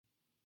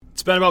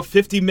It's been about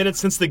 50 minutes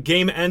since the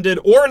game ended,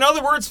 or in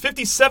other words,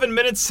 57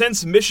 minutes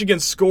since Michigan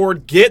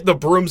scored. Get the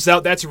brooms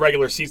out. That's a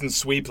regular season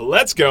sweep.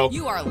 Let's go.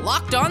 You are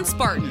Locked On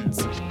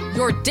Spartans,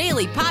 your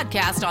daily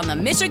podcast on the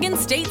Michigan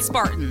State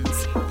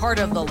Spartans, part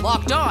of the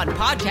Locked On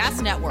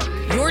Podcast Network,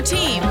 your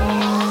team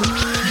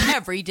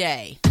every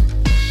day.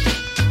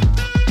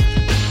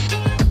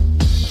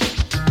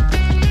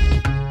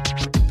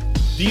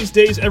 These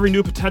days, every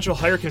new potential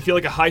hire can feel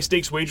like a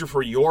high-stakes wager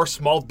for your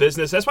small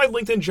business. That's why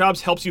LinkedIn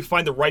Jobs helps you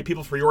find the right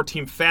people for your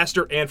team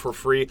faster and for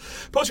free.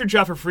 Post your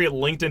job for free at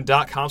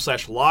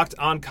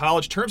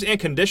linkedin.com/lockedoncollege. Terms and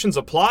conditions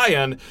apply.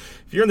 And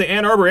if you're in the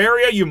Ann Arbor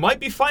area, you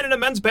might be finding a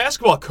men's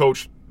basketball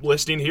coach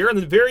listing here in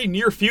the very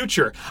near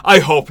future. I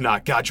hope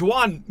not. God,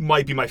 Juwan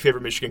might be my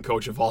favorite Michigan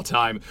coach of all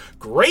time.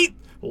 Great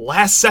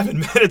last 7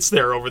 minutes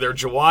there over there,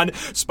 Juwan.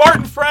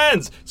 Spartan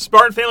friends,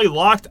 Spartan family,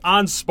 Locked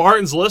On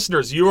Spartans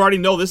listeners, you already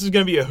know this is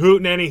going to be a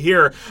hootenanny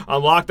here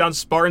on Locked On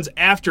Spartans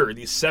after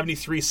the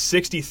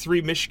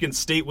 73-63 Michigan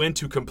State win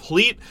to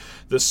complete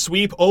the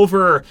sweep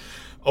over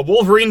a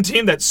Wolverine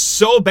team that's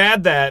so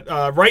bad that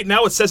right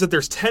now it says that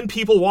there's 10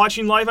 people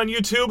watching live on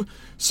YouTube.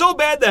 So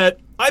bad that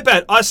I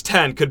bet us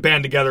 10 could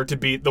band together to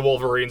beat the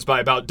Wolverines by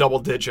about double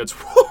digits.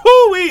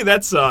 Woo-wee!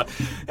 That's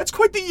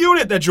quite the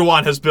unit that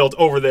Juwan has built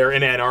over there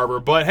in Ann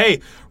Arbor. But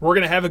hey, we're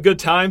going to have a good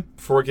time.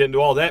 Before we get into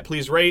all that,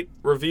 please rate,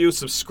 review,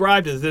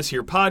 subscribe to this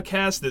here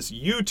podcast, this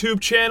YouTube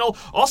channel.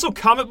 Also,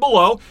 comment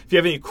below if you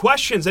have any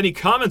questions, any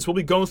comments. We'll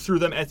be going through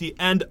them at the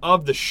end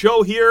of the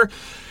show here.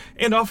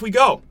 And off we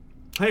go.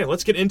 Hey,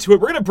 let's get into it.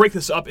 We're going to break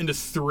this up into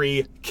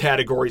 3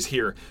 categories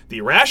here.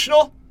 The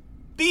rational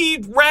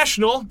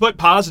but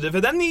positive,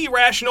 and then the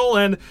irrational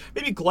and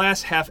maybe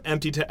glass half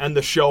empty to end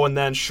the show, and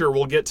then sure,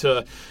 we'll get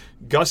to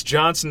Gus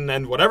Johnson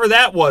and whatever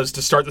that was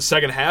to start the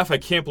second half. I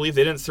can't believe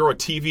they didn't throw a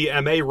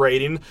TVMA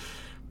rating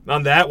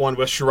on that one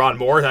with Sharon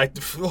Moore.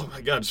 Oh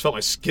my God, I just felt my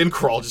skin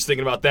crawl just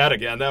thinking about that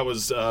again. That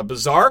was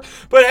bizarre.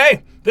 But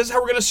hey, this is how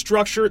we're going to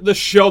structure the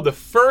show. The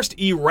first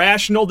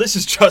irrational, this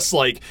is just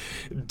like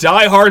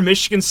diehard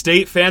Michigan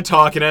State fan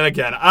talking. And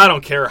again, I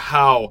don't care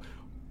how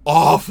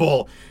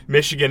awful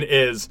Michigan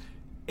is.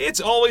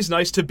 It's always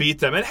nice to beat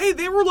them. And hey,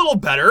 they were a little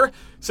better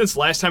since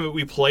last time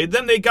we played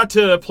them. They got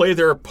to play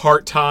their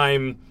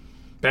part-time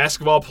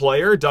basketball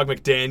player, Doug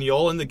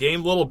McDaniel, in the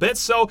game a little bit.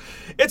 So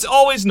it's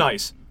always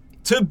nice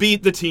to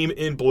beat the team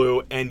in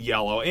blue and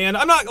yellow. And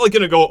I'm not going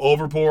to go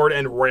overboard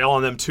and rail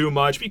on them too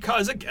much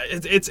because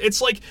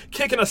it's like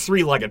kicking a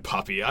 3-legged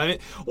puppy. I mean,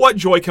 what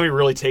joy can we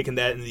really take in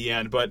that in the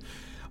end? But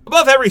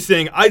above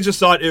everything, I just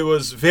thought it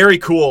was very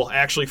cool,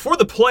 actually, for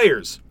the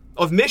players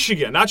of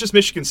Michigan, not just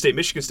Michigan State.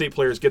 Michigan State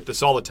players get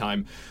this all the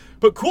time.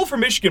 But cool for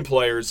Michigan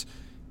players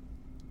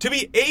to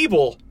be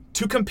able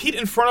to compete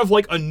in front of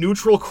like a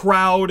neutral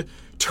crowd,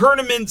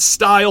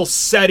 tournament-style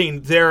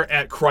setting there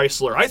at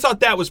Chrysler. I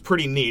thought that was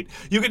pretty neat.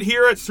 You could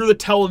hear it through the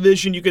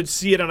television. You could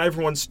see it on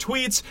everyone's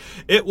tweets.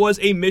 It was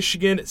a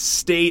Michigan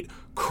State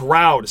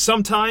crowd.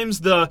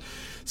 Sometimes the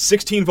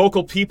 16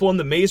 vocal people in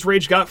the Maze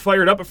Rage got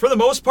fired up, but for the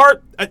most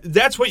part,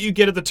 that's what you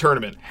get at the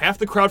tournament. Half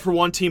the crowd for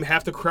one team,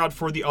 half the crowd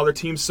for the other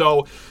team.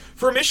 So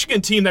for a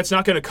Michigan team that's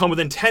not going to come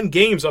within 10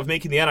 games of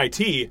making the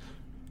NIT,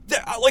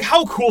 like,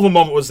 how cool of a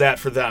moment was that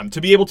for them to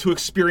be able to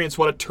experience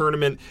what a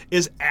tournament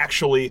is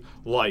actually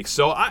like?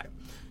 So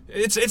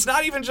it's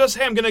not even just,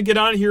 hey, I'm going to get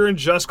on here and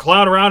just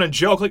clown around and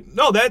joke. Like,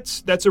 no,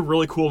 that's a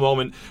really cool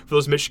moment for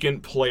those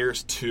Michigan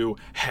players to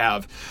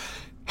have.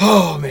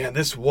 Oh, man,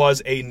 this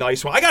was a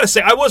nice one. I got to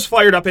say, I was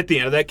fired up at the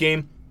end of that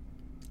game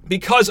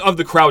because of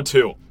the crowd,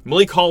 too.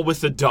 Malik Hall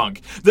with the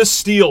dunk, the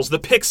steals, the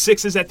pick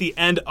sixes at the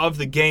end of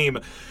the game.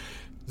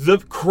 The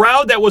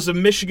crowd that was a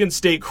Michigan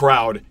State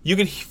crowd, you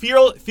could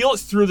feel it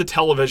through the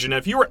television. And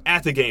if you were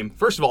at the game,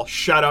 first of all,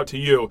 shout out to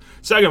you.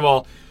 Second of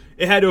all,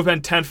 it had to have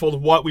been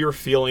tenfold what we were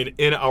feeling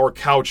in our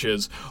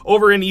couches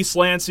over in East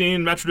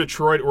Lansing, Metro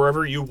Detroit,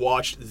 wherever you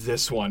watched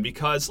this one.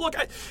 Because, look,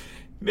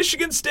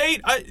 Michigan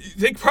State,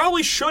 they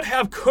probably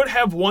could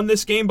have won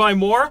this game by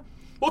more.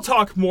 We'll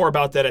talk more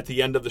about that at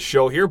the end of the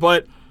show here,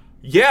 but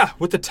yeah,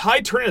 with the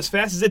tide turning as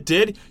fast as it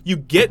did, you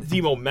get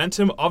the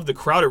momentum of the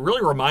crowd. It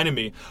really reminded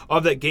me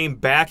of that game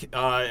back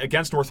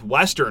against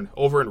Northwestern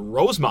over in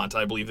Rosemont,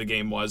 I believe the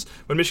game was,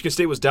 when Michigan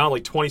State was down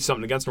like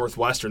 20-something against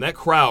Northwestern. That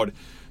crowd,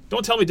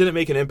 don't tell me, didn't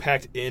make an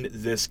impact in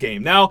this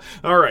game. Now,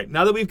 all right,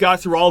 now that we've got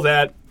through all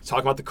that,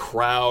 talking about the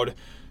crowd,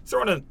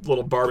 throwing a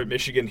little barb at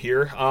Michigan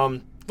here,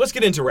 let's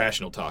get into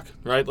rational talk,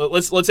 right?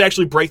 Let's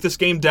actually break this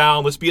game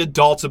down. Let's be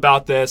adults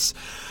about this.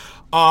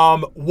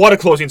 What a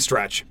closing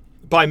stretch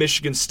by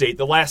Michigan State.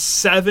 The last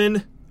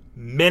 7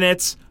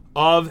 minutes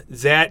of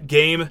that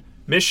game,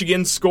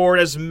 Michigan scored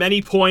as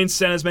many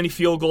points and as many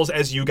field goals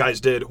as you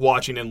guys did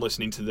watching and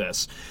listening to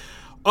this.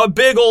 A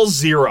big ol'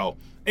 0.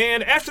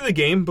 And after the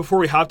game, before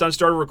we hopped on and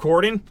started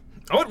recording,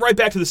 I went right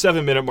back to the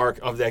 7-minute mark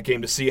of that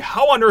game to see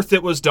how on earth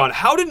it was done.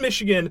 How did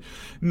Michigan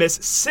miss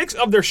 6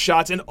 of their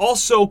shots and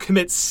also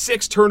commit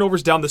 6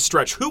 turnovers down the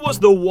stretch? Who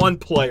was the one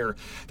player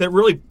that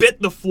really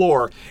bit the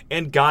floor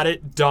and got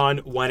it done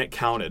when it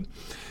counted?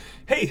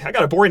 Hey, I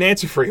got a boring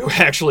answer for you,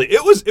 actually.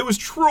 It was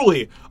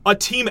truly a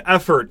team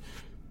effort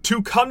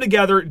to come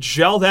together,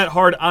 gel that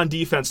hard on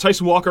defense.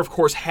 Tyson Walker, of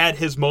course, had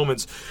his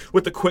moments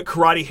with the quick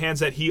karate hands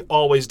that he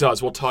always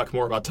does. We'll talk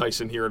more about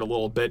Tyson here in a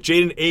little bit.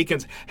 Jaden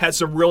Akins had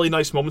some really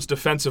nice moments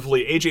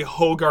defensively. AJ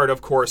Hogard,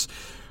 of course.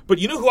 But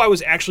you know who I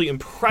was actually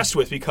impressed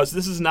with, because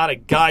this is not a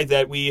guy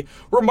that we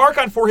remark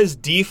on for his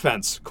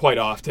defense quite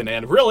often.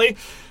 And really,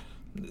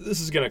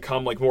 this is going to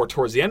come like more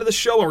towards the end of the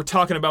show when we're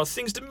talking about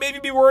things to maybe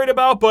be worried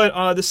about.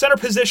 But the center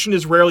position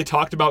is rarely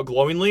talked about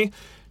glowingly.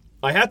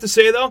 I have to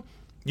say, though,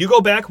 you go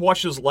back,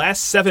 watch those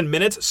last 7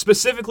 minutes,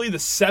 specifically the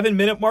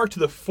 7-minute mark to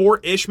the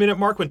 4-ish minute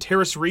mark when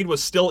Terrace Reed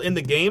was still in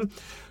the game.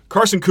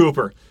 Carson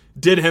Cooper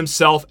did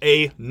himself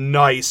a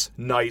nice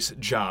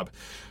job.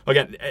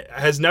 Again,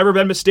 has never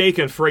been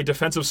mistaken for a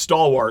defensive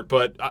stalwart,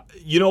 but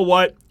you know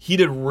what? He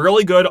did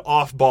really good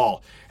off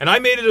ball. And I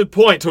made it a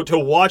point to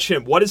watch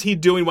him. What is he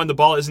doing when the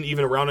ball isn't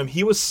even around him?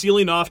 He was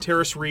sealing off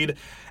Terrace Reed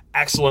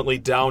excellently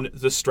down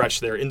the stretch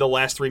there in the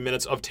last 3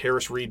 minutes of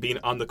Terrace Reed being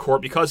on the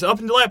court, because up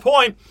until that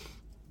point,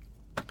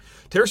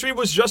 Terrace Reed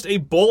was just a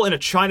bull in a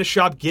china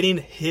shop getting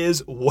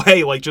his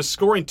way, like just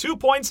scoring 2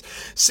 points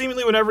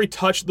seemingly whenever he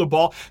touched the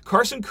ball.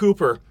 Carson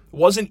Cooper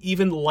wasn't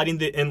even letting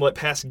the inlet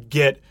pass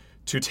get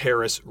to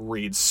Terrace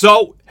Reed.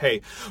 So,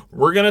 hey,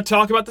 we're going to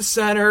talk about the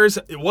centers.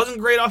 It wasn't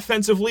great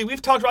offensively.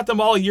 We've talked about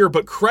them all year,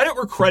 but credit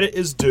where credit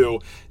is due.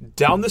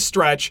 Down the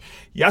stretch,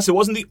 yes, it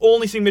wasn't the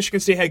only thing Michigan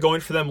State had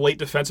going for them late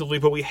defensively,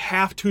 but we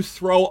have to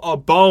throw a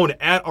bone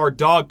at our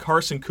dog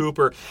Carson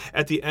Cooper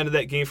at the end of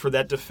that game for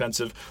that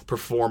defensive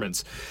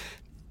performance.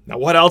 Now,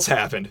 what else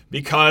happened?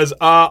 Because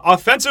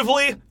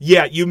offensively,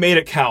 yeah, you made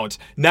it count.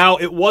 Now,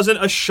 it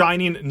wasn't a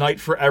shining night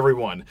for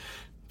everyone.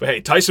 But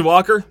hey, Tyson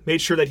Walker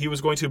made sure that he was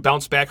going to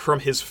bounce back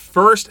from his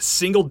first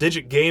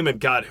single-digit game, and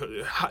God,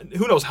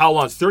 who knows how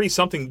long,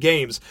 30-something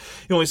games.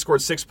 He only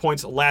scored 6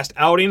 points last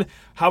outing.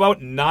 How about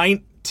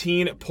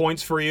 19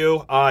 points for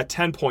you?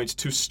 10 points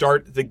to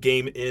start the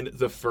game in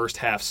the first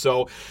half.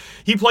 So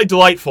he played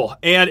delightful,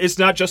 and it's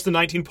not just the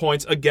 19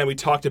 points. Again, we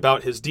talked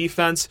about his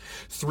defense,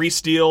 3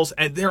 steals,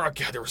 and there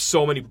were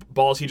so many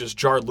balls he just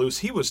jarred loose.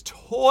 He was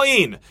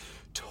toying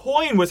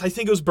with, I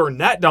think it was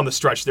Burnett down the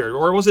stretch there,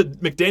 or was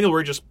it McDaniel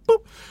where he just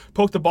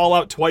poked the ball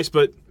out twice,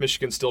 but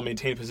Michigan still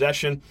maintained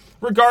possession.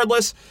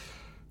 Regardless,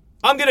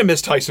 I'm going to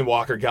miss Tyson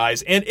Walker,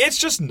 guys, and it's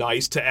just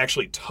nice to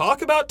actually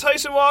talk about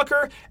Tyson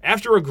Walker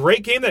after a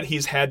great game that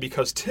he's had,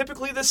 because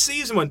typically this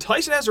season when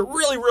Tyson has a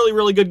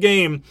really good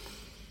game,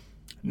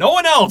 no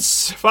one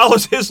else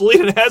follows his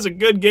lead and has a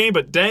good game,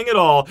 but dang it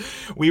all,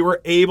 we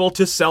were able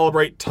to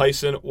celebrate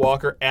Tyson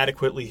Walker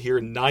adequately here.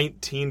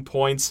 19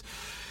 points.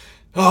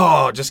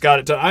 Oh, just got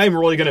it done. I'm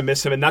really going to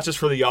miss him, and not just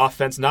for the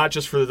offense, not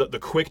just for the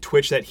quick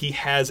twitch that he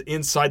has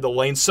inside the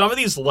lane. Some of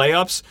these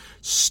layups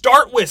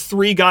start with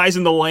 3 guys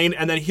in the lane,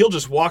 and then he'll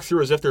just walk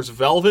through as if there's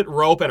velvet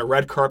rope and a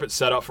red carpet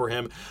set up for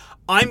him.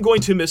 I'm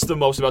going to miss the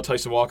most about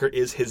Tyson Walker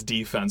is his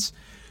defense.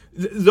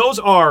 Those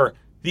are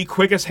the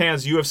quickest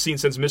hands you have seen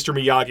since Mr.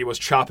 Miyagi was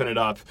chopping it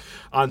up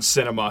on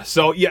cinema.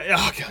 So, yeah,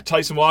 oh God,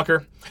 Tyson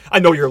Walker, I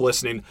know you're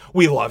listening.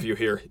 We love you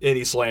here in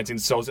East Lansing.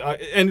 So,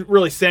 and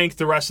really thank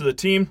the rest of the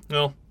team.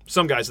 Well,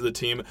 some guys of the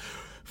team,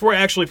 for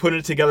actually putting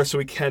it together so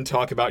we can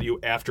talk about you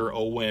after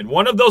a win.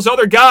 One of those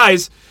other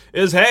guys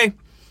is, hey,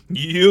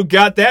 you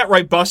got that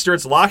right, Buster.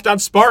 It's Locked on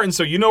Spartans,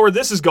 so you know where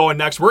this is going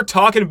next. We're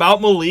talking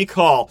about Malik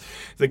Hall,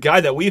 the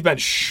guy that we've been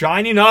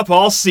shining up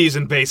all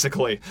season,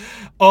 basically.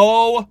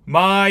 Oh,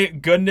 my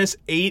goodness,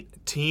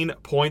 18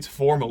 points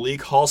for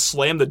Malik Hall.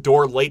 Slammed the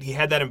door late. He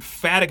had that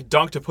emphatic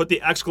dunk to put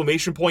the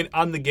exclamation point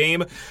on the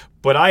game.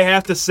 But I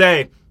have to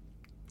say,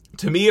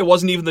 to me, it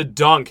wasn't even the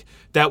dunk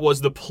that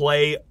was the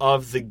play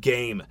of the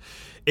game.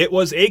 It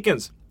was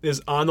Akins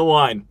is on the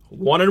line.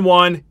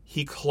 1-1.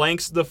 He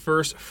clanks the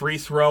first free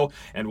throw.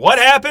 And what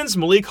happens?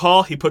 Malik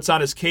Hall, he puts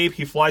on his cape.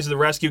 He flies to the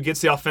rescue,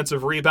 gets the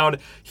offensive rebound.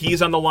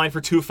 He's on the line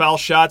for 2 foul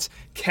shots,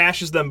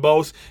 cashes them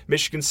both.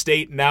 Michigan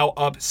State now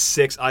up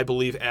 6, I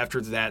believe,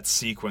 after that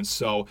sequence.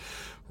 So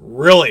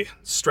really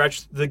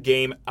stretched the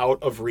game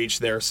out of reach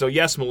there. So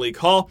yes, Malik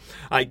Hall,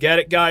 I get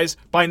it, guys.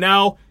 By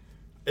now,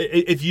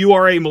 if you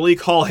are a Malik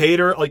Hall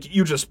hater, like,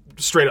 you just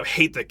straight up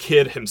hate the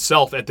kid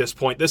himself at this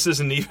point. This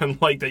isn't even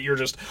like that you're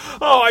just,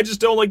 I just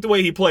don't like the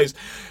way he plays.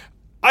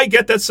 I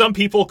get that some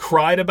people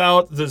cried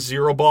about the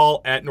 0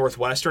 ball at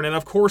Northwestern, and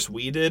of course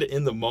we did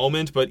in the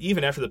moment, but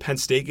even after the Penn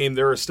State game,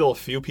 there are still a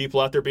few people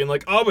out there being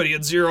like, but he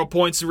had 0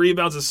 points,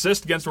 rebounds,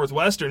 assists against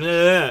Northwestern.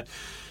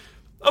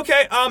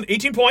 Okay,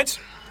 18 points.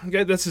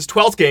 Okay, that's his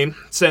 12th game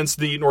since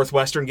the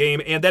Northwestern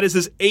game, and that is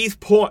his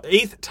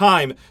 8th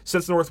time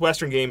since the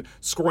Northwestern game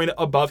scoring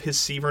above his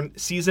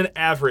season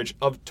average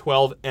of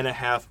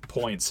 12.5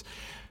 points.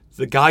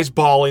 The guy's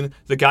balling.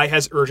 The guy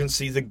has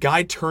urgency. The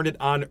guy turned it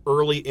on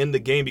early in the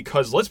game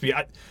because, let's be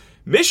honest,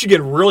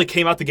 Michigan really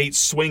came out the gate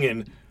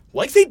swinging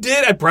like they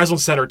did at Breslin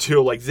Center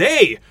too. Like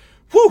they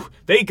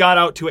got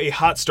out to a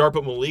hot start,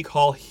 but Malik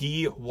Hall,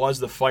 he was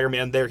the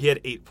fireman there. He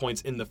had 8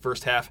 points in the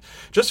first half.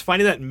 Just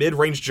finding that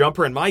mid-range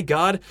jumper, and my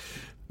God,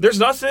 there's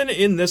nothing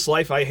in this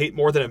life I hate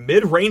more than a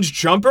mid-range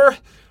jumper,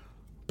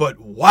 But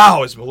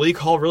wow, is Malik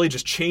Hall really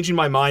just changing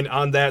my mind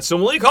on that? So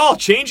Malik Hall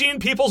changing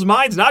people's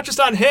minds, not just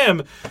on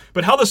him,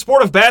 but how the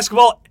sport of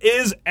basketball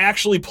is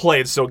actually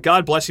played. So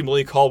God bless you,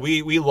 Malik Hall.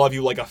 We love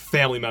you like a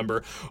family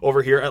member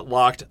over here at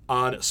Locked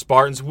On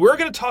Spartans. We're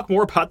going to talk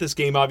more about this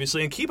game,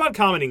 obviously, and keep on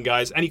commenting,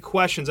 guys. Any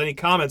questions, any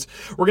comments,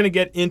 we're going to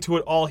get into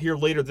it all here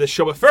later this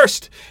show. But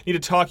first, you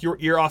need to talk your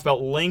ear off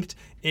about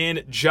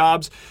LinkedIn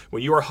Jobs.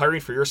 When you are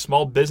hiring for your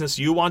small business,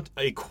 you want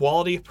a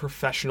quality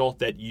professional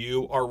that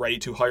you are ready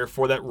to hire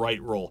for that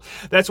right role.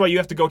 That's why you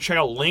have to go check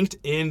out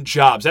LinkedIn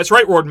Jobs. That's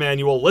right, Ward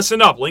Manual.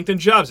 Listen up. LinkedIn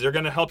Jobs, they're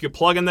going to help you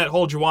plug in that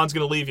hole. Juwan's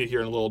going to leave you here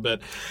in a little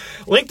bit.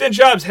 LinkedIn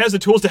Jobs has the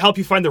tools to help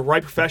you find the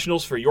right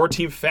professionals for your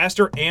team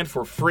faster and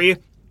for free.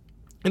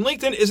 And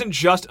LinkedIn isn't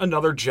just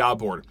another job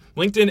board.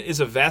 LinkedIn is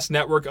a vast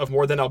network of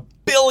more than 1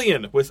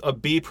 billion with a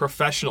B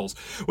professionals,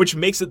 which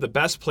makes it the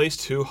best place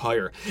to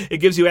hire. It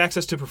gives you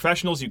access to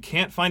professionals you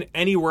can't find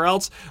anywhere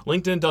else.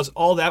 LinkedIn does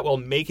all that while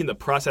making the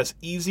process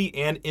easy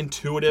and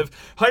intuitive.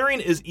 Hiring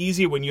is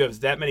easy when you have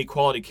that many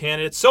quality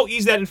candidates. So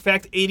easy that, in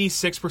fact,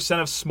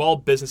 86% of small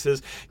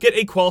businesses get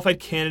a qualified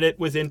candidate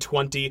within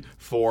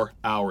 24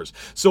 hours.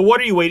 So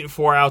what are you waiting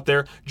for out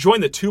there?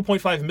 Join the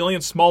 2.5 million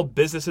small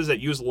businesses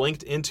that use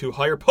LinkedIn to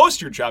hire.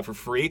 Post your job for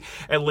free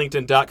at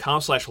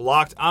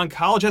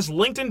linkedin.com/lockedoncollege. That's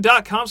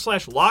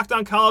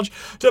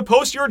linkedin.com/lockedoncollege to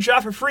post your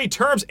job for free.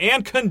 Terms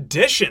and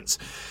conditions.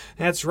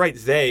 That's right,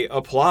 they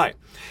apply.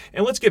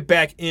 And let's get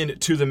back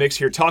into the mix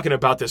here, talking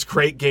about this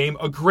great game,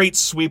 a great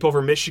sweep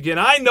over Michigan.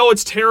 I know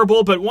it's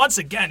terrible, but once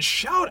again,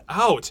 shout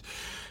out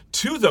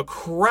to the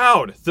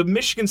crowd, the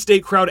Michigan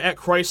State crowd at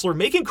Chrysler,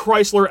 making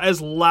Chrysler as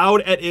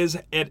loud as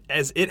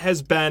it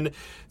has been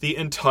the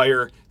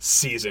entire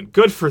season.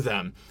 Good for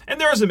them.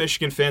 And there was a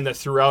Michigan fan that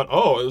threw out,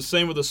 it was the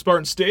same with the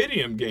Spartan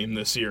Stadium game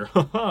this year.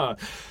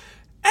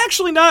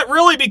 Actually, not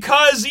really,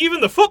 because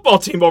even the football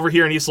team over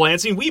here in East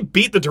Lansing, we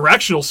beat the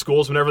directional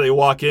schools whenever they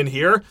walk in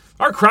here.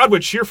 Our crowd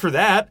would cheer for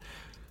that.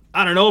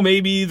 I don't know,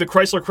 maybe the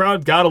Chrysler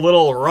crowd got a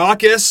little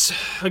raucous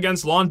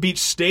against Long Beach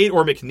State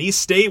or McNeese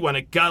State when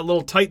it got a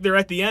little tight there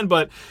at the end,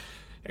 but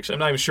actually I'm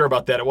not even sure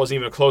about that. It wasn't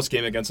even a close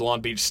game against Long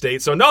Beach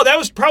State. So no, that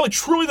was probably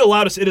truly the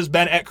loudest it has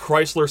been at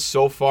Chrysler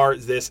so far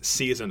this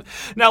season.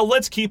 Now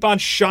let's keep on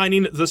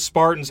shining the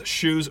Spartans'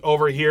 shoes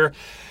over here.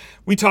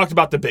 We talked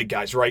about the big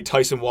guys, right?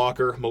 Tyson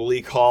Walker,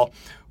 Malik Hall.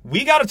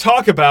 We got to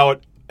talk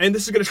about, and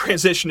this is going to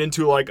transition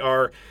into like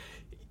our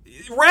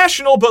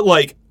rational but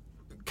like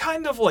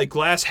kind of like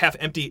glass half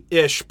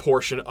empty-ish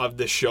portion of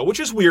this show, which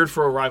is weird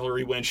for a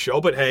rivalry win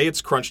show, but hey,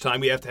 it's crunch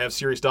time. We have to have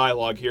serious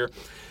dialogue here.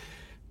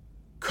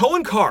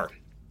 Cohen Carr.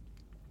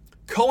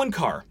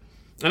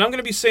 And I'm going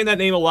to be saying that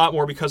name a lot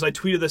more because I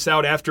tweeted this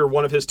out after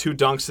one of his 2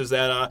 dunks, is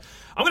that I'm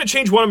going to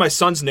change one of my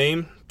son's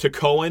name to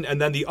Cohen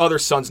and then the other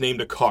son's name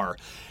to Carr.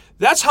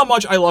 That's how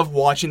much I love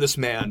watching this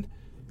man,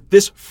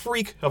 this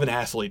freak of an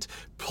athlete,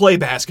 play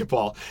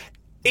basketball.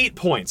 8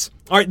 points.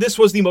 All right, this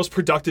was the most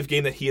productive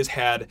game that he has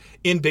had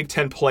in Big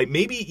Ten play,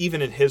 maybe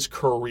even in his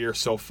career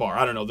so far.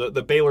 I don't know,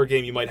 the Baylor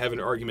game, you might have an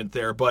argument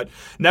there, but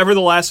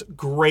nevertheless,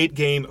 great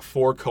game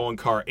for Cohen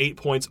Carr. 8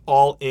 points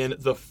all in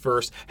the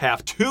first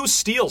half. 2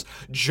 steals,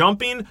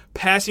 jumping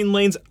passing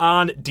lanes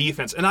on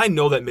defense. And I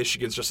know that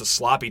Michigan's just a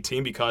sloppy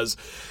team because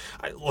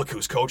look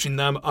who's coaching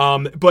them.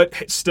 But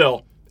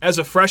still, as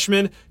a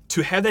freshman,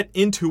 to have that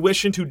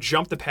intuition to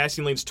jump the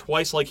passing lanes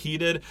twice like he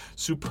did,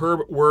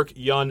 superb work,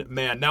 young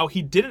man. Now,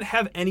 he didn't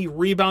have any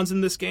rebounds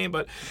in this game,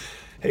 but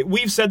hey,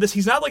 we've said this.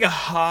 He's not like a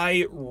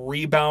high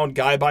rebound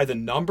guy by the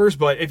numbers,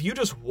 but if you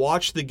just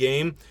watch the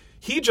game,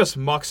 he just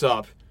mucks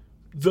up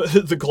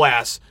the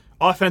glass.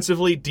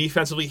 Offensively,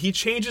 defensively, he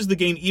changes the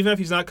game even if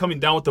he's not coming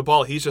down with the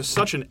ball. He's just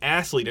such an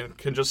athlete and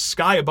can just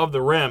sky above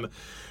the rim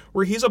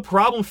where he's a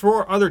problem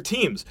for other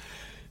teams.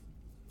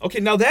 Okay,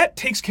 now that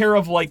takes care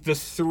of like the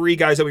 3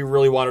 guys that we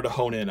really wanted to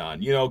hone in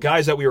on. You know,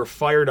 guys that we were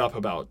fired up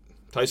about.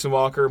 Tyson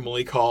Walker,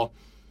 Malik Hall,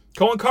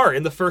 Cohen Carr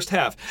in the first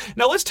half.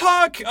 Now let's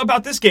talk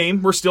about this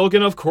game. We're still going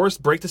to, of course,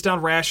 break this down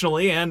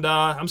rationally, and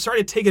I'm sorry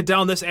to take it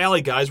down this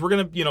alley, guys. We're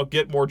going to,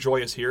 get more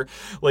joyous here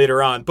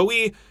later on. But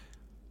we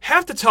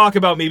have to talk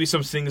about maybe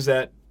some things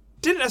that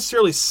didn't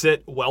necessarily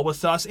sit well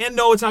with us. And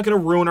no, it's not going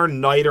to ruin our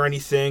night or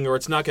anything, or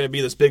it's not going to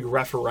be this big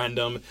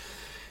referendum.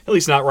 At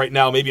least not right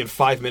now. Maybe in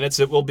 5 minutes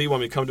it will be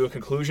when we come to a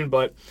conclusion.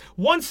 But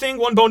one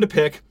bone to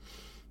pick.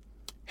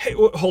 Hey,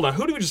 hold on.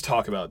 Who did we just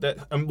talk about?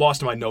 I'm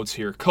lost in my notes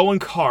here. Cohen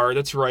Carr,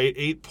 that's right.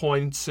 8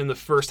 points in the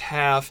first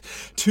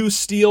half. 2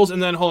 steals.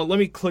 And then, hold on. Let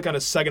me click on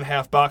a second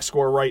half box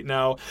score right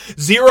now.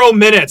 0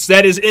 minutes.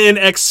 That is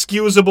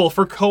inexcusable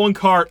for Cohen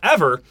Carr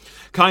ever,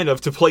 kind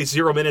of, to play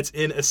 0 minutes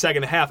in a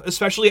second half,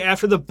 especially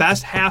after the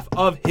best half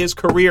of his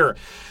career.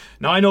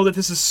 Now, I know that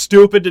this is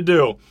stupid to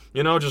do.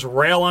 Just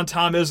rail on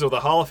Tom Izzo,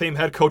 the Hall of Fame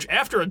head coach,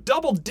 after a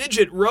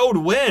double-digit road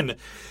win.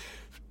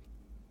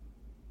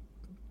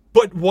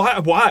 But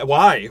why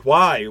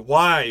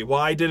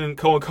didn't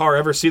Cohen Carr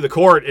ever see the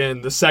court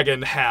in the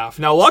second half?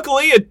 Now,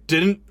 luckily, it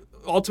didn't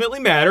ultimately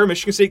matter.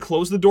 Michigan State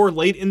closed the door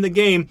late in the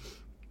game.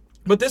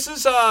 But this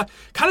is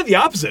kind of the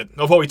opposite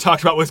of what we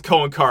talked about with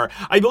Cohen Carr.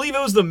 I believe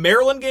it was the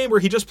Maryland game where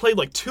he just played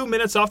like 2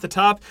 minutes off the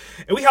top,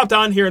 and we hopped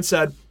on here and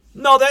said,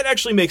 no, that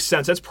actually makes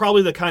sense. That's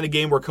probably the kind of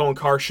game where Cohen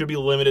Carr should be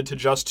limited to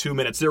just 2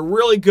 minutes. They're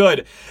really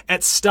good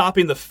at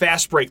stopping the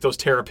fast break those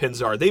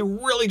Terrapins are. They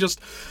really just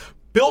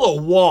build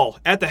a wall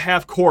at the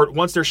half court.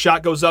 Once their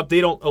shot goes up, they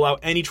don't allow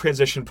any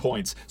transition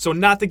points. So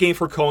not the game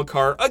for Cohen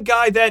Carr, a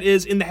guy that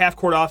is in the half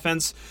court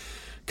offense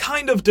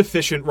kind of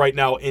deficient right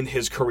now in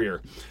his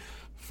career.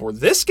 For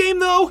this game,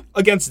 though,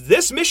 against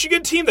this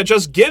Michigan team that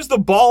just gives the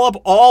ball up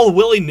all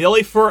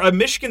willy-nilly, for a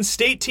Michigan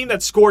State team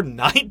that scored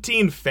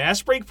 19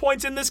 fast break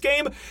points in this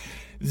game,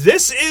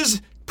 this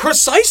is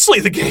precisely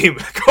the game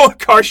Cohen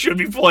Carr should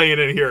be playing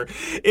in here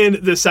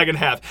in the second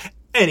half.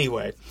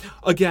 Anyway,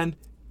 again,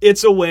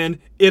 it's a win.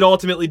 It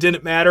ultimately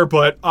didn't matter,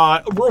 but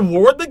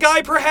reward the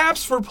guy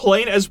perhaps for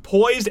playing as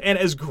poised and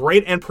as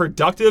great and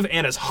productive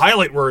and as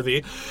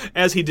highlight-worthy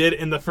as he did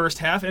in the first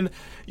half. And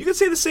you can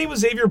say the same with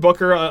Xavier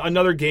Booker,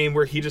 another game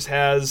where he just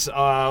has,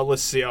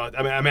 let's see,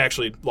 I'm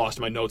actually lost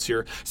in my notes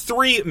here,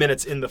 3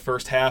 minutes in the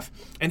first half.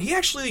 And he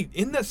actually,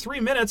 in that 3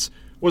 minutes,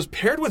 was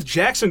paired with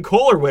Jackson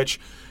Kohler, which,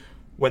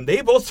 when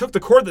they both took the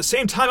court at the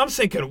same time, I'm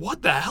thinking,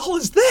 what the hell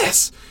is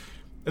this?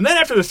 And then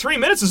after the 3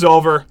 minutes is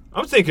over,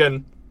 I'm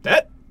thinking,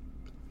 that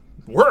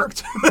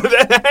worked.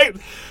 that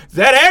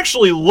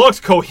actually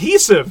looked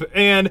cohesive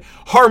and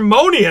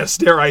harmonious,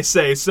 dare I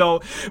say.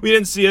 So we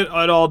didn't see it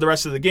at all the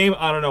rest of the game.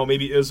 I don't know,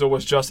 maybe Izzo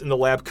was just in the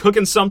lab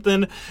cooking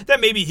something that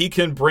maybe he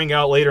can bring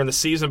out later in the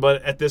season,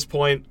 but at this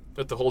point,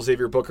 with the whole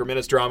Xavier Booker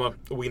minutes drama,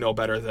 we know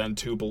better than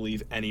to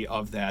believe any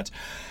of that.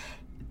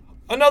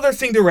 Another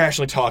thing to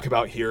rationally talk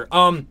about here,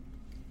 and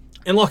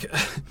look,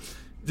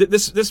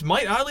 This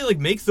might oddly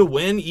make the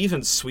win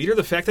even sweeter,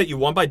 the fact that you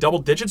won by double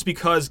digits,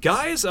 because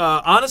guys,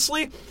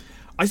 honestly,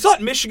 I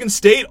thought Michigan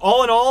State,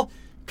 all in all,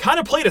 kind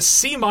of played a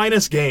C-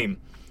 game.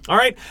 All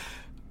right,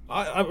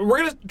 we're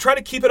gonna try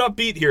to keep it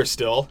upbeat here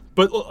still,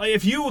 but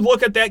if you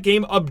look at that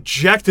game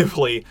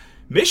objectively,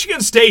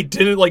 Michigan State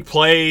didn't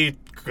play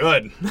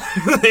good.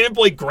 They didn't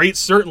play great.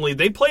 Certainly,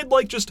 they played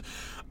just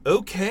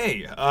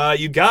okay.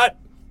 You got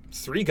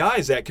 3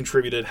 guys that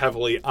contributed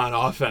heavily on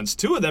offense.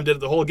 2 of them did it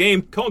the whole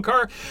game. Cohen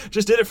Carr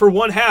just did it for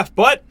one half,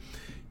 but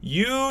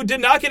you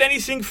did not get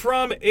anything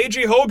from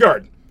A.J.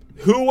 Hoggard,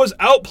 who was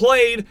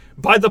outplayed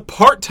by the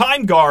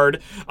part-time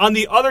guard on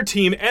the other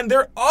team and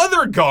their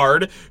other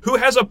guard who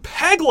has a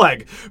peg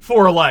leg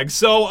for a leg.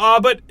 So,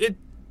 but it,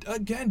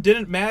 again,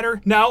 didn't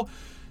matter. Now,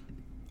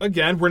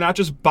 again, we're not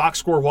just box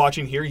score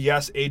watching here.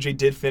 Yes, AJ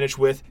did finish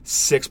with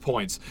 6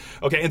 points.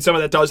 Okay, and some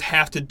of that does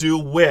have to do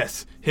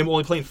with him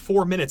only playing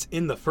 4 minutes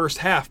in the first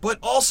half. But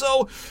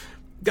also,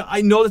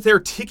 I know that they're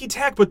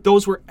ticky-tack, but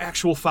those were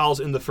actual fouls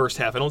in the first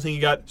half. I don't think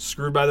you got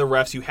screwed by the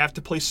refs. You have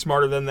to play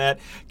smarter than that.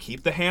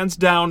 Keep the hands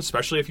down,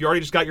 especially if you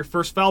already just got your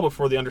first foul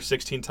before the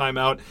under-16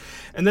 timeout.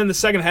 And then the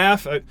second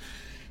half,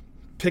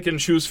 pick and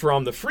choose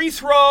from the free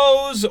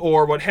throws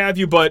or what have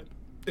you, but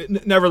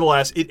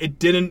nevertheless, it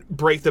didn't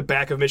break the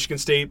back of Michigan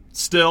State.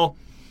 Still,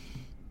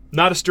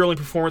 not a sterling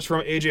performance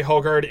from A.J.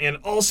 Hoggard. And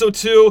also,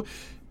 too,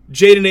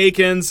 Jaden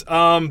Akins,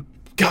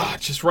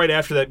 just right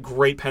after that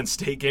great Penn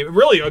State game.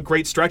 Really a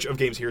great stretch of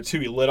games here, too.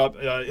 He lit up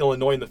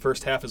Illinois in the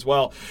first half as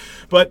well.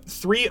 But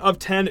 3 of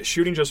 10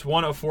 shooting, just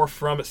 1 of 4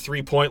 from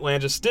three-point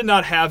land. Just did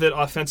not have it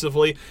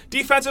offensively.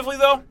 Defensively,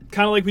 though,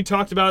 kind of like we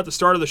talked about at the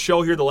start of the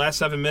show here, the last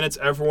 7 minutes,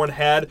 everyone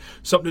had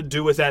something to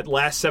do with that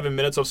last 7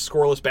 minutes of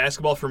scoreless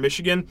basketball for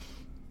Michigan.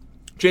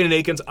 Jaden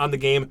Akins on the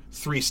game,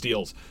 3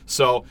 steals.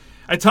 So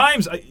at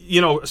times,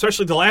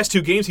 especially the last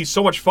 2 games, he's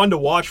so much fun to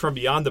watch from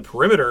beyond the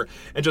perimeter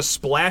and just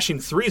splashing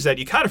threes that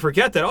you kind of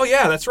forget that, oh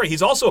yeah, that's right,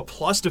 he's also a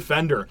plus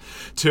defender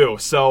too.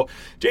 So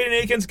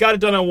Jaden Akins got it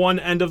done on one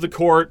end of the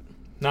court,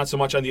 not so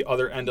much on the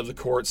other end of the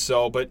court.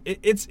 So, but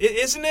it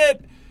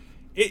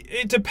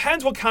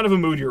depends what kind of a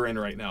mood you're in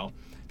right now,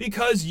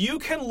 because you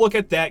can look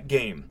at that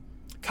game,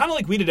 kind of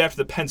like we did after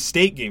the Penn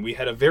State game. We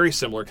had a very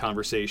similar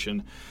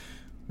conversation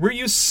where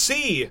you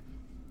see,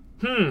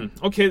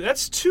 okay,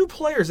 that's 2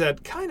 players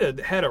that kind of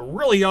had a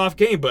really off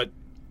game, but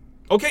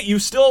okay, you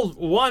still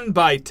won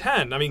by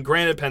 10. I mean,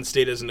 granted, Penn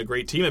State isn't a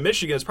great team, and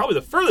Michigan is probably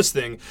the furthest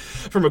thing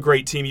from a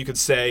great team, you could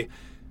say.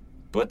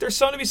 But there's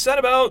something to be said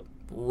about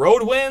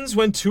road wins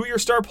when 2 of your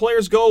star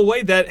players go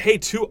away that, hey,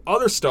 2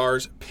 other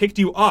stars picked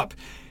you up.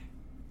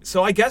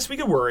 So I guess we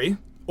could worry.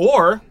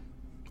 Or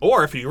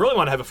if you really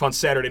want to have a fun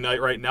Saturday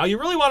night right now, you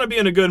really want to be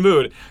in a good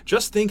mood,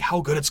 just think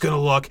how good it's going to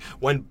look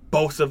when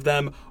both of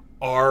them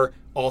are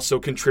also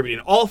contributing.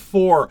 All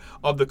 4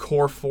 of the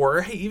core 4,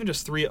 or hey, even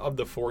just 3 of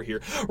the 4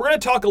 here. We're going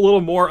to talk a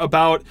little more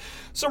about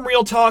some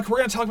real talk. We're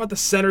going to talk about the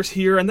centers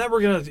here, and then we're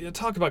going to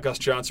talk about Gus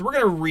Johnson. We're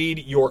going to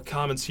read your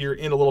comments here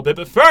in a little bit,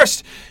 but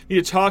first, you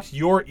need to talk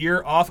your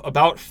ear off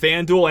about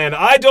FanDuel, and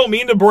I don't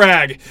mean to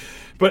brag,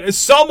 but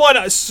someone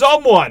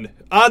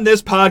on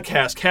this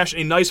podcast cashed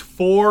a nice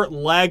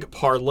 4-leg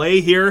parlay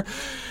here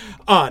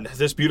on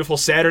this beautiful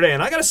Saturday,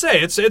 and I got to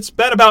say, it's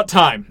been about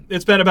time.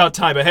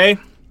 But hey,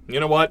 You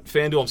know what,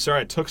 FanDuel, I'm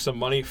sorry I took some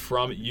money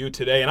from you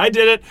today, and I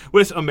did it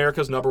with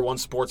America's #1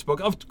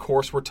 sportsbook. Of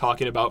course, we're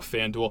talking about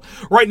FanDuel.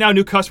 Right now,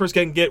 new customers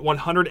can get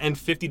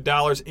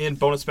 $150 in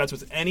bonus bets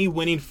with any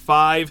winning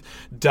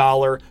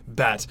 $5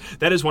 bet.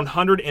 That is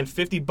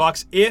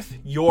 $150 if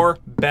your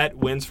bet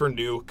wins for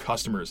new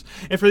customers.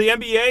 And for the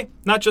NBA,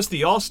 not just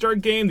the All-Star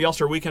game, the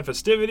All-Star weekend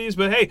festivities,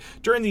 but hey,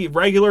 during the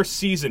regular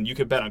season, you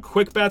can bet on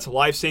quick bets,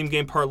 live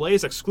same-game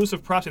parlays,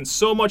 exclusive props, and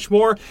so much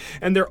more.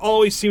 And there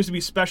always seems to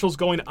be specials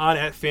going on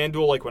at FanDuel.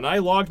 Like when I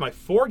logged my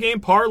 4-game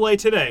parlay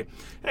today,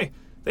 hey,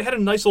 they had a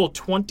nice little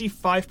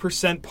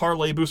 25%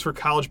 parlay boost for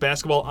college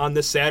basketball on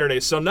this Saturday.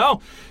 So no,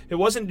 it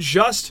wasn't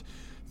just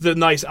the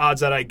nice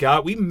odds that I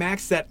got. We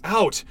maxed that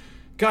out.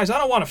 Guys, I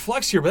don't want to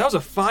flex here, but that was a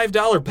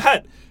 $5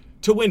 bet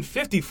to win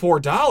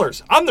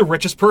 $54. I'm the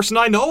richest person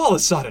I know all of a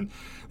sudden.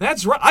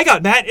 That's right. I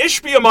got Matt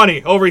Ishbia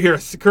money over here,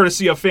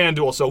 courtesy of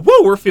FanDuel. So,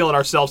 woo, we're feeling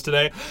ourselves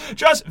today.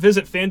 Just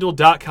visit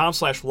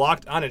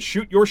FanDuel.com/lockedon and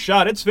shoot your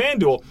shot. It's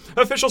FanDuel,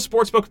 official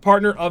sportsbook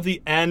partner of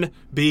the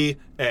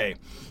NBA.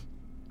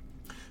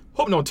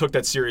 Hope no one took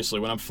that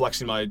seriously when I'm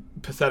flexing my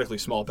pathetically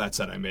small bets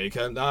that I make.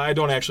 I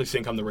don't actually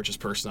think I'm the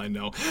richest person I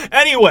know.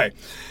 Anyway,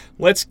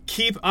 let's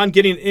keep on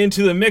getting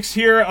into the mix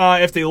here.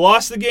 If they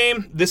lost the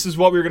game, this is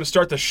what we were going to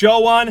start the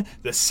show on,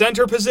 the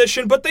center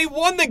position, but they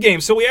won the game.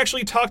 So we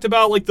actually talked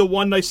about like the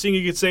one nice thing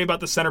you could say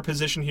about the center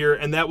position here,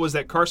 and that was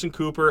that Carson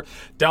Cooper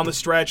down the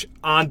stretch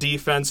on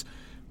defense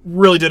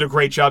really did a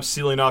great job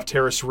sealing off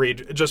Terrace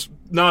Reed, just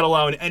not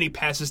allowing any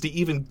passes to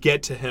even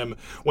get to him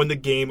when the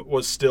game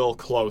was still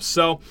close.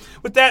 So,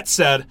 with that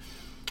said,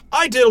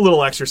 I did a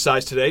little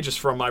exercise today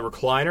just from my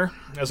recliner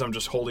as I'm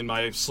just holding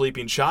my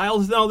sleeping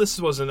child. No, I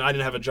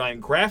didn't have a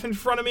giant graph in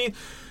front of me.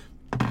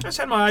 I just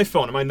had my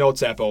iPhone and my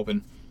Notes app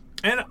open.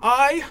 And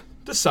I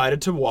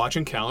decided to watch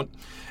and count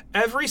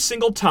every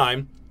single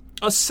time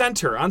a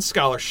center on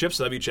scholarships,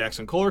 that'd be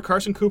Jackson Kohler,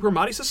 Carson Cooper,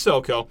 Mady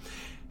Sissoko,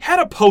 had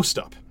a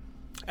post-up.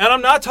 And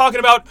I'm not talking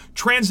about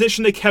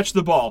transition to catch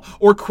the ball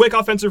or quick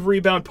offensive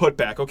rebound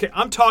putback, okay?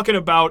 I'm talking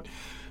about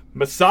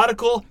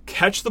methodical,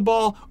 catch the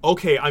ball.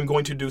 Okay, I'm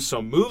going to do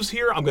some moves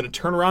here. I'm going to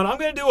turn around. I'm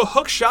going to do a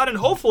hook shot, and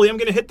hopefully I'm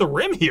going to hit the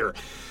rim here.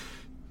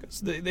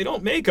 They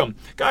don't make them.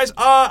 Guys,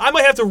 I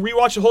might have to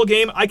rewatch the whole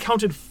game. I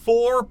counted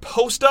 4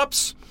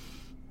 post-ups.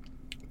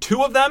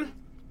 2 of them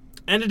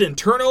ended in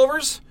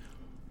turnovers.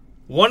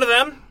 1 of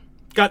them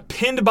got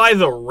pinned by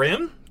the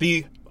rim,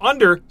 the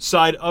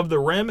underside of the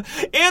rim,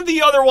 and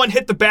the other one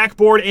hit the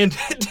backboard and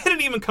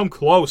didn't even come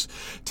close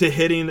to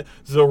hitting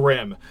the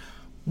rim.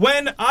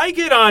 When I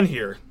get on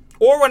here,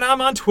 or when I'm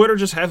on Twitter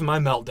just having my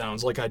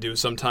meltdowns like I do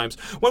sometimes,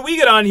 when we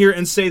get on here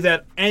and say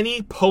that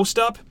any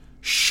post-up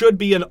should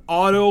be an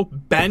auto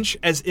bench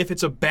as if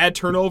it's a bad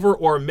turnover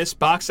or a missed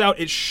box out,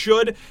 it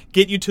should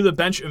get you to the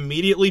bench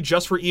immediately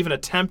just for even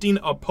attempting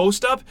a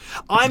post-up,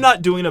 I'm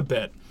not doing a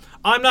bit.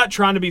 I'm not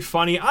trying to be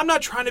funny. I'm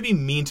not trying to be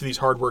mean to these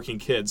hardworking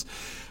kids.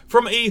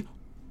 From a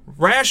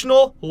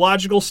rational,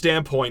 logical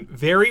standpoint,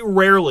 very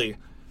rarely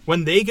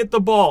when they get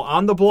the ball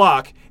on the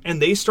block and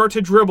they start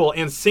to dribble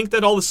and think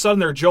that all of a sudden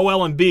they're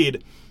Joel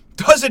Embiid,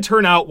 does it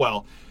turn out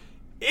well.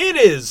 It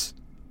is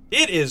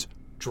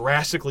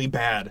drastically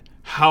bad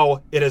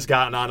how it has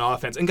gotten on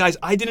offense. And guys,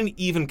 I didn't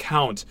even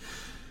count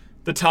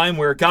the time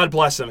where, God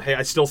bless him, hey,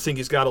 I still think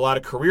he's got a lot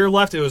of career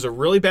left. It was a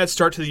really bad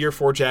start to the year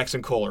for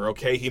Jackson Kohler,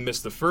 okay? He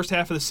missed the first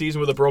half of the season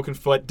with a broken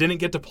foot, didn't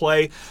get to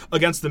play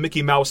against the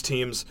Mickey Mouse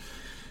teams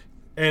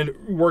and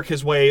work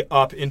his way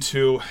up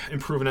into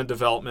improvement and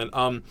development.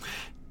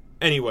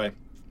 Anyway,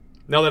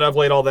 now that I've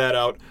laid all that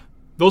out,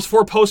 those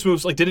 4 post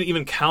moves didn't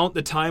even count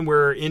the time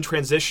where in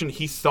transition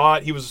he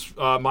thought he was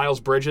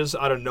Miles Bridges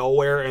out of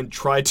nowhere and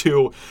tried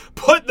to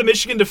put the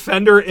Michigan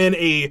defender in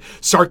a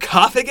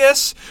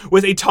sarcophagus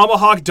with a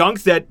tomahawk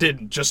dunk that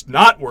did just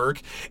not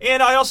work.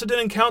 And I also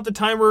didn't count the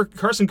time where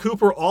Carson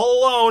Cooper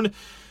all alone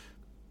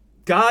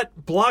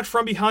got blocked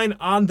from behind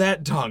on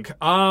that dunk,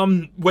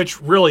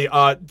 which really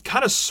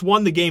kind of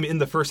swung the game in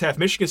the first half.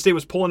 Michigan State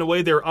was pulling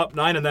away. They were up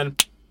 9, and then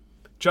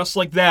just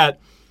like that,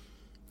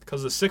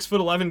 because the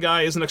 6'11"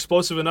 guy isn't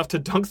explosive enough to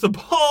dunk the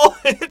ball,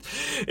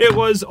 it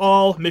was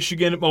all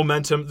Michigan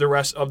momentum the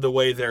rest of the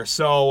way there.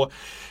 So,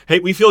 hey,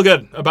 we feel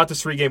good about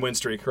this 3-game win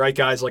streak, right,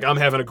 guys? I'm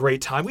having a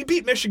great time. We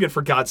beat Michigan,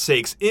 for God's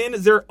sakes,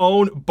 in their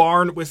own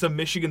barn with a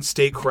Michigan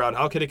State crowd.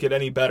 How could it get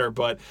any better?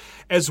 But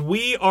as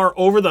we are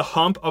over the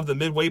hump of the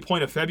midway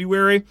point of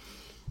February,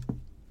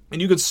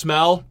 and you could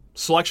smell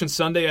Selection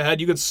Sunday ahead,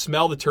 you could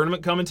smell the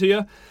tournament coming to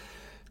you,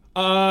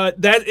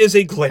 that is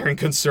a glaring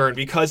concern,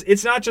 because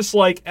it's not just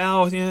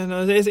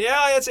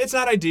it's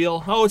not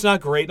ideal. Oh, it's not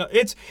great. No,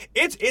 it's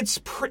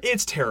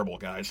terrible,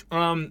 guys.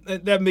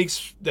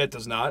 That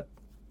does not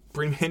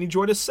bring me any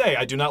joy to say.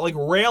 I do not like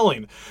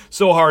railing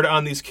so hard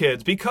on these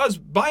kids, because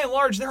by and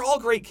large they're all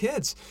great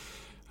kids.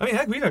 I mean,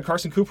 heck, we've had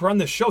Carson Cooper on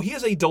this show. He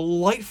is a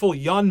delightful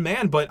young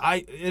man, but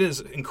it is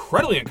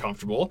incredibly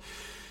uncomfortable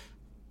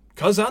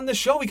Because on the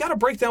show, we got to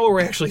break down what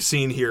we're actually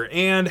seeing here.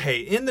 And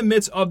hey, in the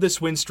midst of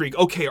this win streak,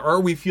 okay, are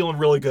we feeling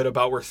really good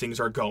about where things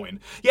are going?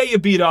 Yeah, you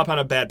beat up on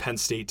a bad Penn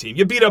State team.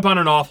 You beat up on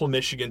an awful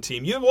Michigan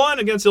team. You won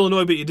against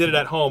Illinois, but you did it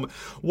at home.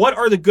 What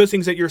are the good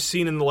things that you're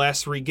seeing in the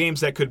last 3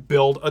 games that could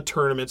build a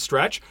tournament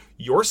stretch?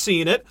 You're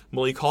seeing it.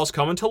 Malik Hall's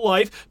coming to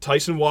life.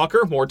 Tyson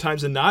Walker, more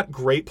times than not,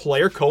 great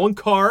player. Cohen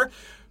Carr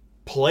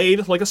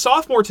played like a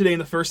sophomore today in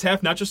the first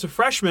half, not just a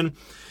freshman.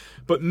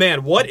 But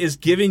man, what is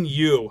giving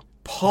you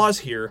pause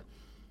here?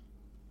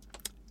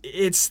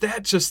 It's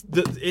that just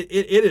it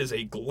is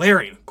a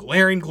glaring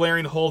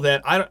hole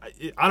that I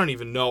don't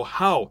even know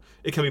how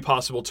it can be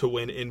possible to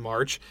win in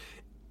March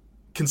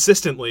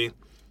consistently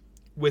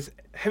with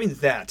having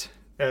that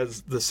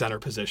as the center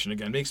position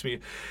again. Makes me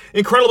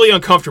incredibly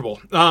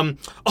uncomfortable.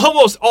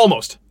 Almost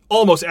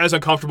as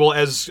uncomfortable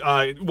as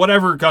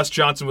whatever Gus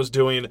Johnson was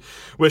doing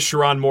with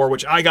Sherrone Moore,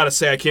 which I gotta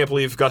say I can't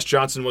believe Gus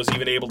Johnson was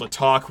even able to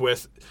talk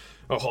with.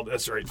 Oh,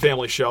 that's right,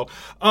 Family Show.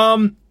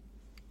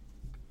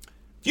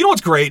 You know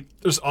what's great?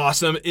 It was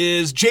awesome.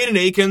 Is Jaden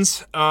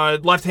Akins,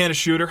 left-handed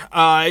shooter.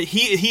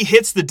 He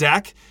hits the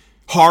deck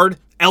hard,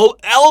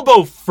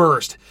 elbow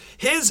first.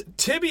 His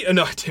tibia.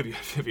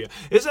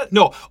 Is it?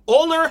 No,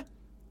 ulnar.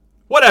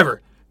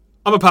 Whatever.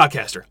 I'm a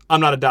podcaster.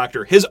 I'm not a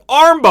doctor. His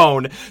arm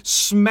bone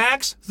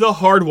smacks the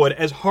hardwood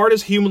as hard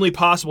as humanly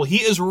possible.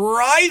 He is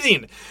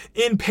writhing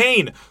in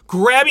pain,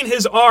 grabbing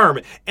his arm,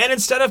 and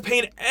instead of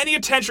paying any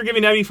attention or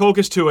giving any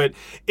focus to it,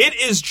 it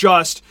is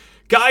just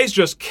guys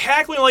just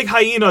cackling like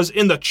hyenas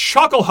in the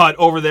chuckle hut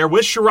over there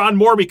with Sherrone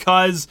Moore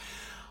because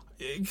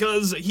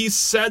he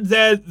said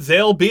that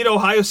they'll beat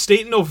Ohio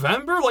State in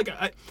November. Like,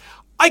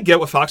 I get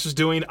what Fox is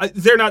doing.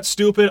 They're not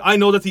stupid. I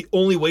know that the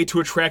only way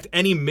to attract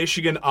any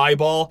Michigan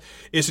eyeball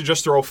is to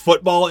just throw a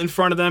football in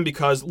front of them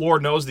because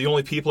Lord knows the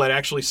only people that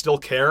actually still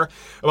care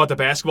about the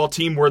basketball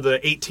team were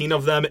the 18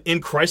 of them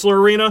in Chrysler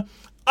Arena.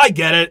 I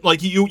get it.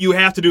 Like, you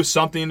have to do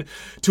something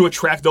to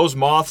attract those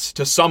moths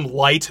to some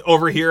light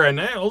over here. And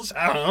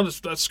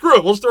screw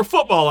it. We'll just throw a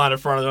football on in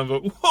front of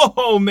them. But,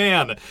 whoa,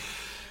 man.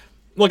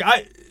 Look,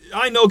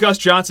 I know Gus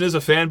Johnson is a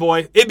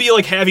fanboy. It'd be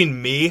like having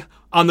me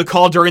on the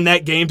call during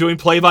that game doing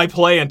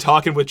play-by-play and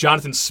talking with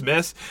Jonathan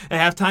Smith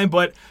at halftime.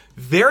 But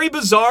very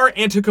bizarre,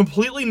 and to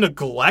completely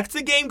neglect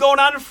the game going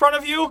on in front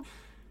of you,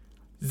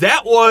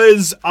 that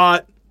was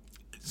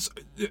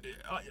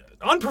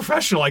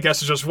unprofessional, I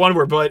guess is just one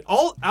word, but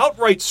all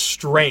outright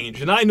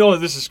strange. And I know that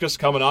this is just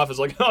coming off as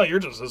like, oh, you're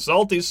just a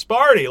salty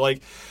Sparty.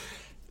 Like,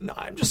 no,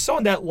 I'm just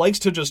someone that likes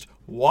to just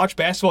watch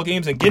basketball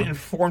games and get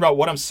informed about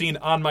what I'm seeing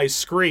on my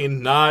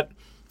screen, not,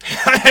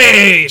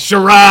 hey,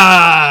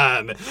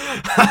 Sherrone!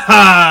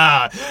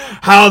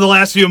 How the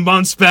last few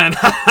months been?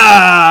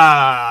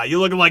 You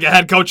looking like a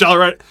head coach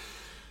already?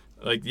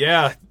 Like,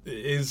 yeah,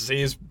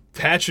 he's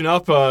patching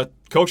up a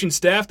coaching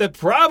staff that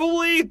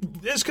probably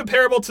is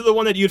comparable to the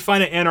one that you'd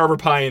find at Ann Arbor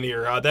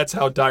Pioneer. That's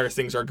how dire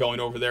things are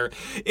going over there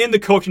in the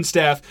coaching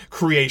staff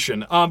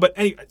creation. But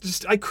anyway,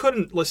 I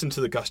couldn't listen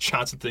to the Gus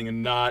Johnson thing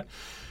and not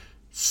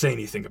say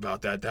anything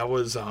about that. That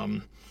was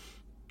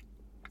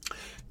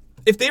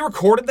if they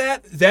recorded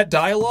that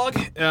dialogue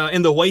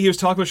in the way he was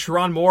talking with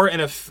Sherrone Moore,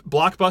 and if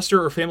Blockbuster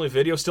or Family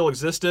Video still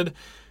existed,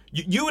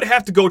 you would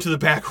have to go to the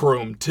back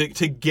room to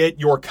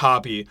get your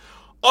copy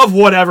of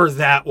whatever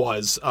that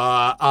was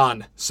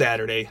on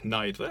Saturday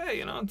night. But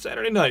hey,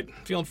 Saturday night,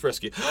 feeling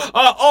frisky.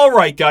 All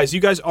right, guys, you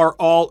guys are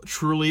all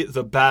truly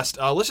the best.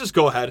 Let's just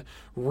go ahead,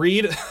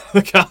 read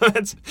the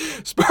comments.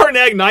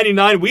 Spartanag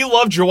 99, we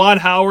love Juwan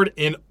Howard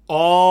in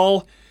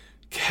all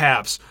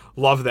caps.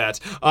 Love that.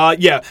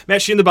 Yeah,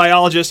 Matt Sheen, the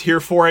biologist, here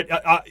for it.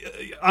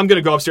 I'm going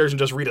to go upstairs and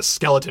just read a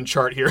skeleton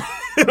chart here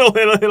in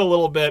a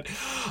little bit.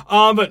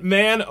 But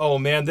man, oh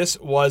man, this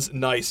was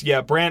nice.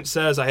 Yeah, Brant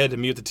says I had to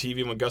mute the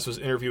TV when Gus was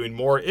interviewing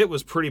Moore. It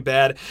was pretty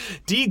bad.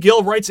 D.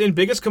 Gill writes in,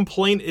 biggest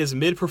complaint is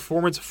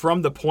mid-performance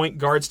from the point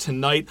guards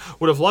tonight.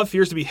 Would have loved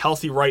Fears to be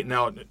healthy right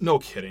now. No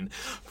kidding.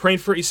 Praying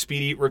for a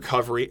speedy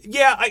recovery.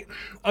 Yeah,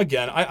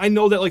 I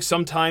know that like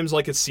sometimes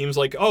like it seems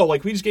like, oh,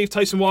 like we just gave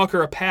Tyson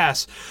Walker a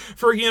pass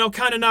for,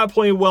 kind of not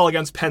playing well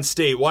against Penn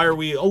State. Why are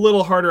we a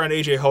little harder on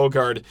AJ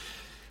Hoggard?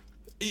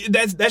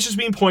 That's just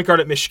being point guard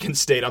at Michigan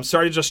State. I'm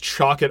sorry to just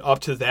chalk it up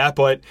to that,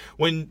 but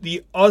when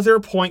the other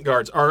point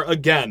guards are,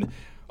 again,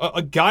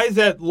 a guy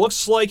that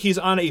looks like he's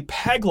on a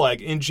peg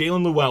leg in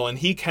Jalen Llewellyn,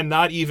 he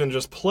cannot even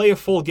just play a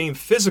full game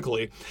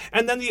physically,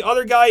 and then the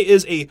other guy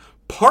is a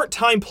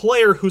part-time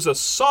player who's a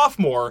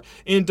sophomore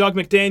in Doug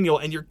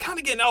McDaniel, and you're kind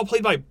of getting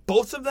outplayed by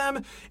both of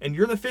them, and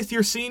you're the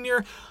fifth-year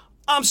senior,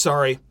 I'm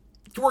sorry.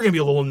 We're going to be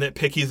a little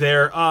nitpicky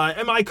there.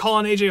 Am I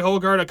calling AJ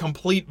Hoggard a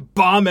complete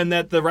bum and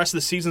that the rest of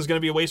the season is going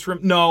to be a waste for him?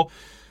 No.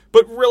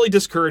 But really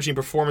discouraging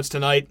performance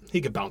tonight. He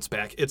could bounce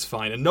back. It's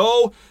fine. And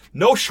no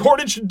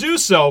shortage to do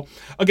so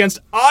against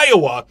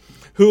Iowa,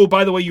 who,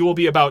 by the way, you will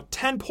be about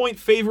 10-point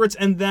favorites,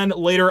 and then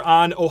later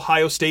on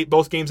Ohio State,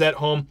 both games at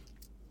home.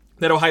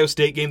 That Ohio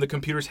State game, the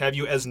computers have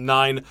you as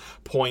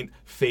 9-point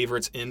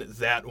favorites in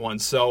that one.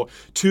 So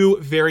 2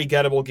 very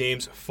gettable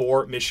games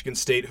for Michigan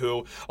State,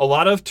 who a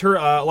lot of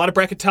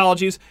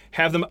bracketologies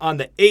have them on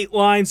the 8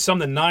 line, some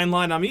the 9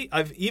 line.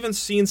 I've even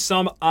seen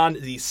some on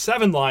the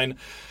 7 line.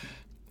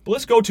 But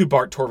let's go to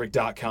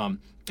BartTorvik.com.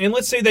 And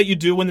let's say that you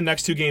do win the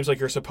next 2 games like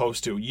you're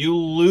supposed to. You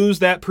lose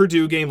that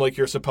Purdue game like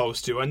you're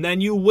supposed to. And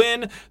then you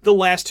win the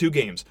last 2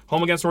 games.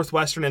 Home against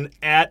Northwestern and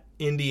at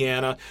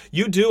Indiana.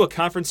 You do a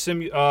conference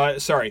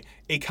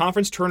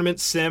tournament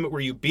sim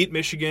where you beat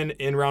Michigan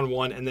in round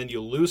 1 and then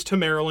you lose to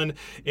Maryland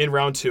in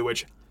round 2,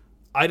 which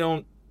I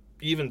don't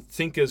even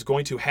think is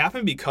going to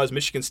happen because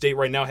Michigan State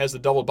right now has the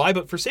double bye.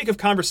 But for sake of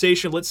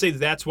conversation, let's say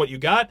that's what you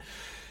got.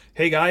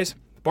 Hey, guys.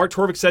 Bart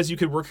Torvik says you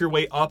could work your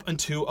way up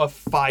into a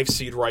 5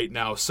 seed right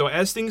now. So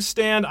as things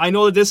stand, I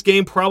know that this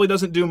game probably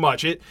doesn't do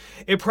much. It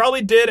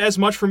probably did as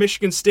much for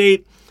Michigan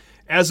State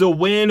as a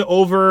win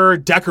over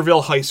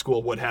Deckerville High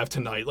School would have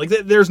tonight. Like,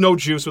 there's no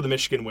juice with a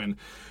Michigan win.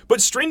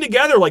 But string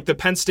together like the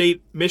Penn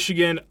State,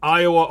 Michigan,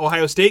 Iowa,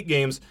 Ohio State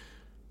games,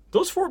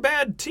 those 4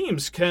 bad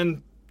teams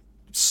can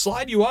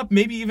slide you up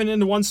maybe even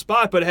into one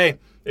spot. But hey,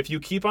 if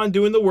you keep on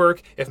doing the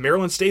work, if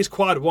Maryland stays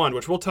quad 1,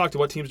 which we'll talk to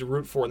what teams to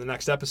root for in the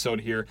next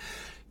episode here,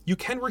 you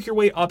can work your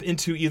way up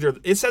into either.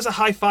 It says a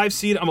high 5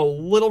 seed. I'm a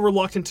little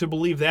reluctant to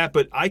believe that,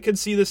 but I could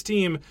see this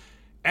team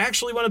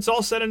actually, when it's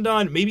all said and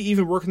done, maybe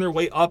even working their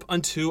way up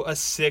onto a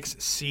 6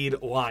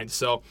 seed line.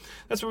 So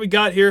that's what we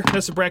got here.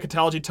 That's the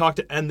bracketology talk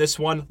to end this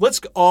one.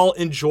 Let's all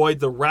enjoy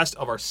the rest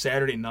of our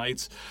Saturday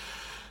nights.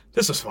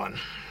 This was fun.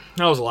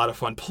 That was a lot of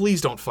fun. Please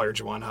don't fire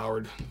Juwan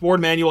Howard. Ward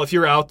Manuel, if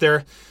you're out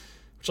there,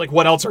 it's like,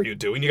 what else are you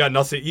doing? You got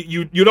nothing.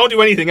 You don't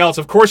do anything else.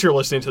 Of course you're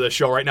listening to this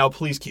show right now.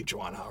 Please keep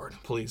Juwan Howard.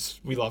 Please.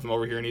 We love him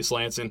over here in East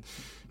Lansing.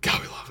 God,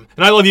 we love him.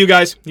 And I love you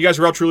guys. You guys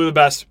are all truly the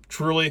best.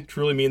 Truly,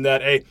 truly mean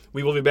that. Hey,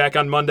 we will be back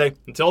on Monday.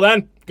 Until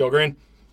then, go green.